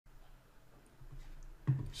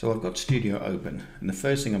So I've got Studio open, and the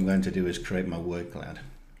first thing I'm going to do is create my word cloud.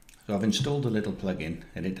 So I've installed a little plugin,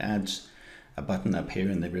 and it adds a button up here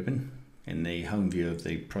in the ribbon in the home view of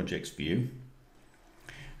the projects view,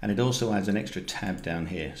 and it also adds an extra tab down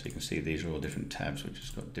here, so you can see these are all different tabs which has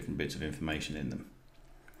got different bits of information in them.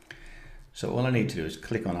 So all I need to do is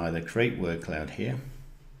click on either create word cloud here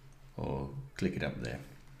or click it up there.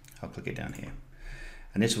 I'll click it down here,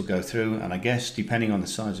 and this will go through, and I guess depending on the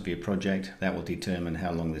size of your project that will determine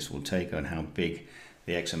how long this will take and how big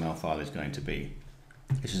the XML file is going to be.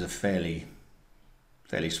 This is a fairly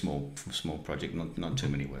small project, not too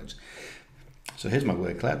many words. So here's my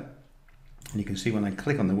word cloud, and you can see when I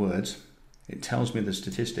click on the words it tells me the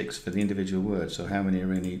statistics for the individual words, so how many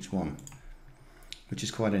are in each one, which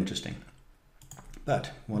is quite interesting.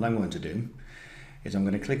 But what I'm going to do is I'm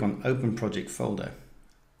going to click on open project folder,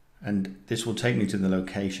 and this will take me to the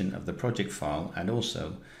location of the project file and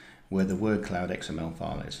also where the word cloud XML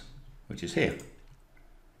file is, which is here.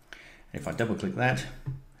 If I double click that,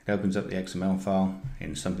 it opens up the XML file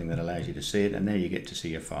in something that allows you to see it, and there you get to see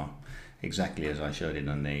your file exactly as I showed it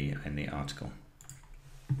in the article.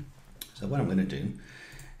 So what I'm going to do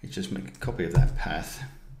is just make a copy of that path,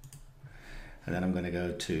 and then I'm going to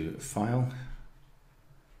go to File,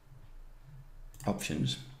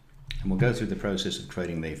 Options, and we'll go through the process of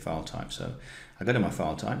creating the file type. So I go to my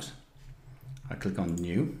file types, I click on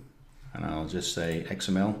New, and I'll just say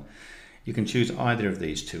XML. You can choose either of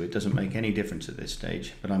these two, it doesn't make any difference at this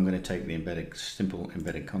stage, but I'm going to take the simple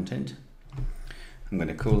embedded content. I'm going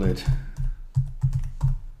to call it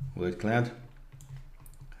word cloud,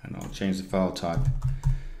 and I'll change the file type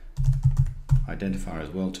identifier as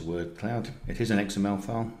well to word cloud. It is an XML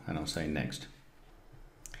file, and I'll say next.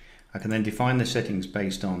 I can then define the settings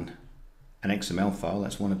based on an XML file.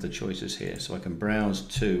 That's one of the choices here, so I can browse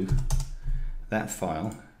to that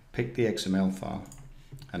file, pick the XML file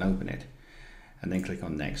and open it, and then click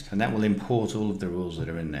on next, and that will import all of the rules that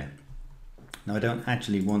are in there. Now I don't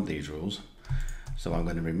actually want these rules, so I'm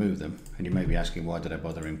going to remove them, and you may be asking why did I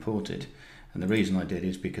bother import it, and the reason I did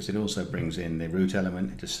is because it also brings in the root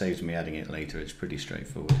element. It just saves me adding it later. It's pretty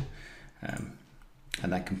straightforward, and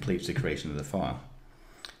that completes the creation of the file,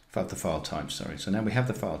 type, sorry. So now we have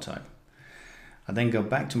the file type. I then go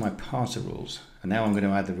back to my parser rules, and now I'm going to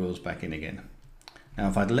add the rules back in again. Now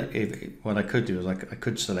what I could do is I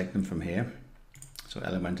could select them from here, so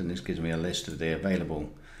element, and this gives me a list of the available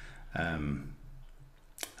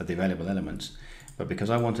elements, but because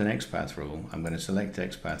I want an XPath rule, I'm going to select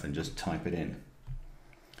XPath and just type it in.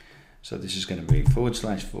 So this is going to be /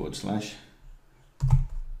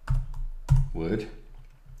 word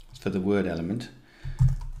for the word element.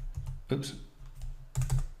 Oops.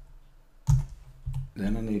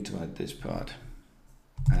 Then I need to add this part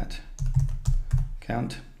at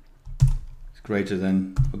count. It's greater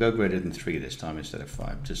than, we'll go greater than 3 this time instead of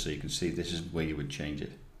 5, just so you can see this is where you would change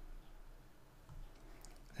it.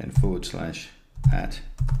 Then / at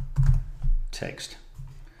text,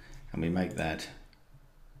 and we make that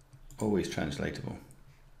always translatable,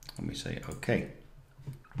 and we say OK.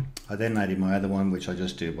 I then added my other one, which I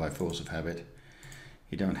just do by force of habit.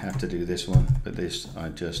 You don't have to do this one, but this I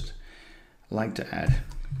just like to add.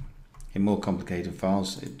 In more complicated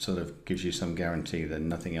files, it sort of gives you some guarantee that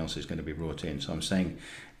nothing else is going to be brought in. So I'm saying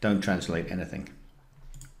don't translate anything,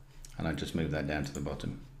 and I just move that down to the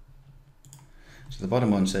bottom. So the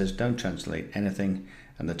bottom one says don't translate anything,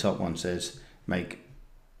 and the top one says make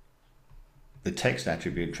the text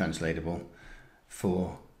attribute translatable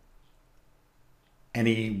for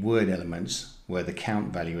any word elements where the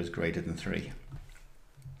count value is greater than 3,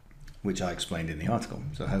 which I explained in the article,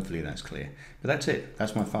 so hopefully that's clear. But that's it,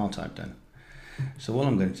 that's my file type done. So all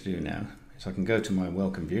I'm going to do now is I can go to my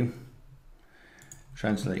welcome view,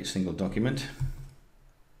 translate single document.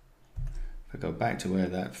 If I go back to where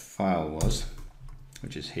that file was,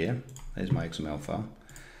 which is here, there's my XML file,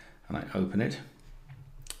 and I open it,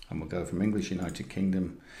 and we'll go from English United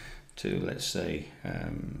Kingdom to, let's say,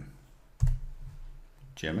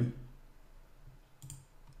 German.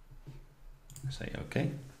 Say OK.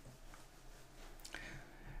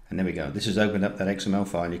 And there we go. This has opened up that XML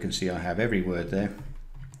file, and you can see I have every word there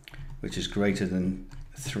which is greater than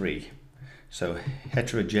 3. So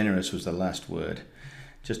heterogeneous was the last word.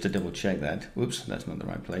 Just to double check that, whoops, that's not the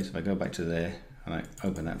right place. If I go back to there and I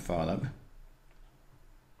open that file up,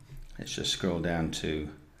 let's just scroll down to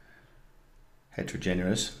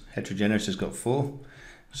heterogeneous. Heterogeneous has got 4,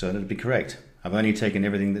 so that'd be correct. I've only taken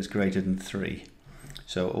everything that's greater than 3.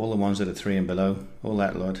 So all the ones that are 3 and below, all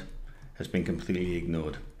that lot has been completely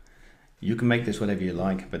ignored. You can make this whatever you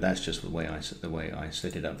like, but that's just the way I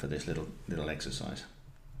set it up for this little exercise.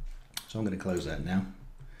 So I'm going to close that now.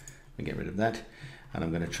 me get rid of that, and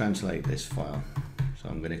I'm going to translate this file. So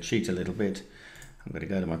I'm going to cheat a little bit. I'm going to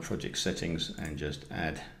go to my project settings and just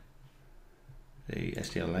add the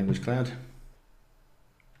Stl Language Cloud.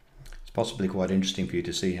 It's possibly quite interesting for you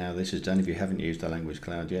to see how this is done if you haven't used the Language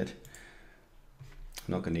Cloud yet.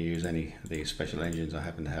 I'm not going to use any of these special engines I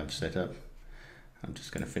happen to have set up. I'm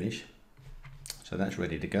just going to finish. So that's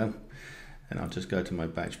ready to go. And I'll just go to my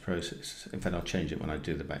batch process. In fact, I'll change it when I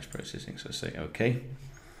do the batch processing. So say OK.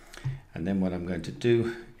 And then what I'm going to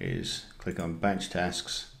do is click on batch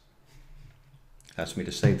tasks. It asks me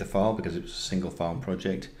to save the file because it's a single file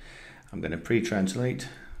project. I'm going to pre-translate.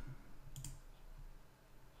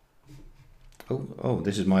 Oh,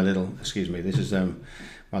 this is my little, excuse me, this is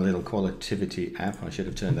my little qualitativity app. I should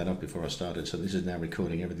have turned that off before I started. So this is now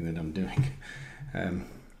recording everything that I'm doing.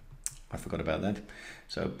 I forgot about that.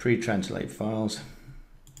 So pre-translate files.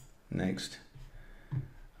 Next,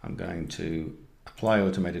 I'm going to apply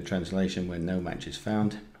automated translation when no match is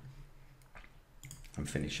found, and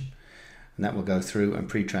finish. And that will go through and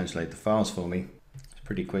pre-translate the files for me. It's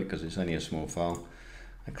pretty quick because it's only a small file.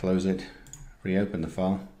 I close it, reopen the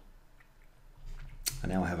file,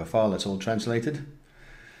 and now I have a file that's all translated.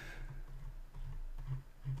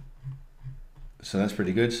 So that's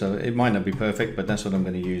pretty good. So it might not be perfect, but that's what I'm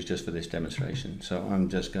going to use just for this demonstration. So I'm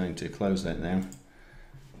just going to close that now.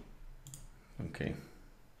 Okay.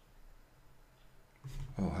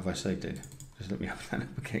 Oh, have I saved it? Just let me open that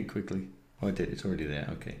up again quickly. Oh, I did. It's already there.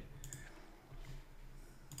 Okay.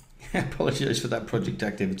 I apologize for that project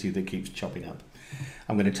activity that keeps chopping up.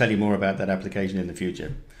 I'm going to tell you more about that application in the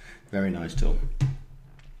future. Very nice tool.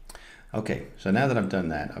 Okay, so now that I've done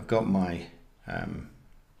that, I've got my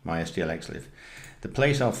my STLXLIF. The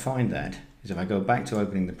place I'll find that is if I go back to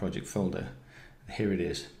opening the project folder. Here it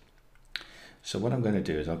is. So what I'm going to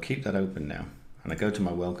do is I'll keep that open now, and I go to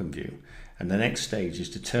my welcome view, and the next stage is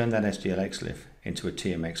to turn that STLXLIF into a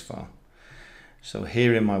TMX file. So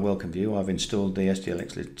here in my welcome view, I've installed the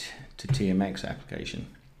STLXLIF to TMX application.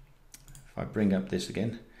 If I bring up this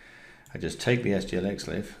again, I just take the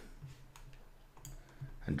STLXLIF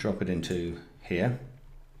and drop it into here.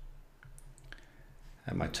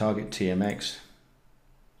 And my target TMX,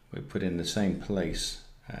 we put in the same place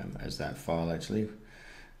as that file actually,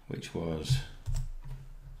 which was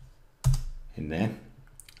in there.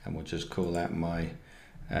 And we'll just call that my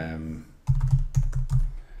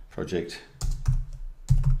project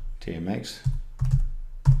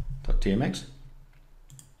TMX.tmx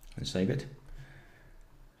and save it.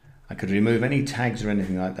 I could remove any tags or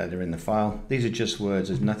anything like that that are in the file. These are just words,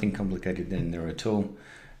 there's nothing complicated in there at all.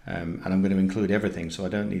 And I'm going to include everything, so I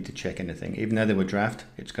don't need to check anything. Even though they were draft,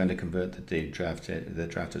 it's going to convert the draft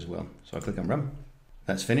as well. So I click on run.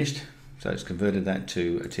 That's finished. So it's converted that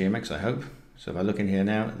to a TMX, I hope. So if I look in here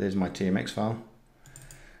now, there's my TMX file.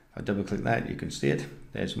 If I double click that, you can see it.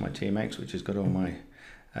 There's my TMX, which has got all my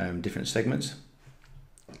different segments.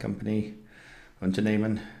 Company,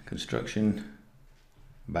 Unternehmen, construction,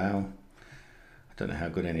 bow. I don't know how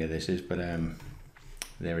good any of this is, but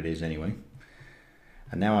there it is anyway.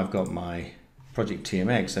 And now I've got my project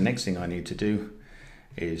TMX. The next thing I need to do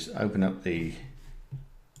is open up the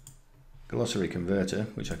Glossary converter,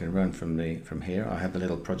 which I can run from here. I have the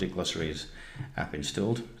little Project Glossaries app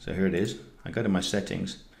installed. So here it is. I go to my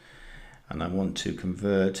settings and I want to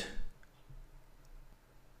convert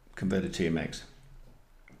a TMX.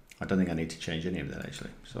 I don't think I need to change any of that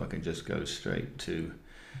actually. So I can just go straight to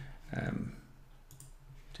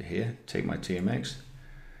here, take my TMX,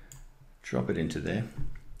 drop it into there.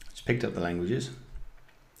 It's picked up the languages: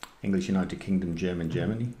 English, United Kingdom, German,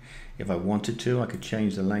 Germany. If I wanted to, I could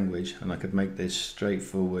change the language and I could make this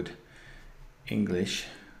straightforward English,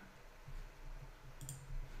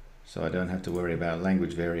 so I don't have to worry about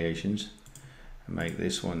language variations, and make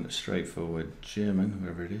this one straightforward German,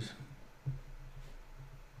 wherever it is.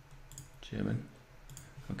 German.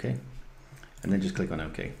 Okay. And then just click on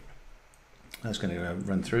OK. That's going to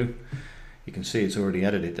run through. You can see it's already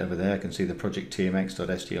added it over there. I can see the project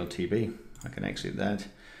tmx.stltb. I can exit that.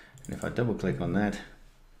 And if I double click on that,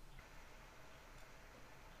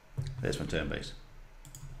 there's my term base.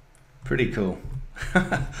 Pretty cool.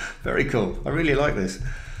 Very cool. I really like this.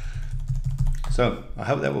 So I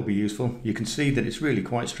hope that will be useful. You can see that it's really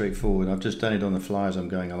quite straightforward. I've just done it on the fly as I'm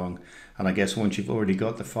going along. And I guess once you've already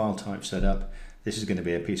got the file type set up, this is going to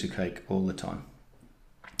be a piece of cake all the time.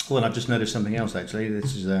 Oh, and I've just noticed something else actually.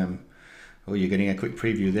 This is, oh, you're getting a quick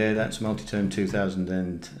preview there. That's multi-term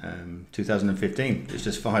 2015. It's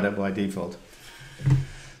just fired up by default.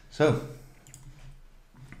 So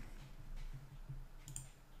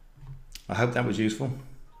I hope that was useful.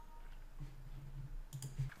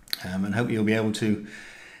 And hope you'll be able to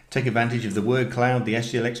Take advantage of the Wordcloud, the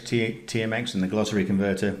STLX TMX and the Glossary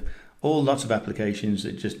converter, all lots of applications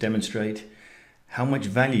that just demonstrate how much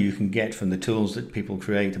value you can get from the tools that people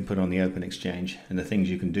create and put on the Open Exchange and the things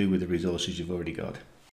you can do with the resources you've already got.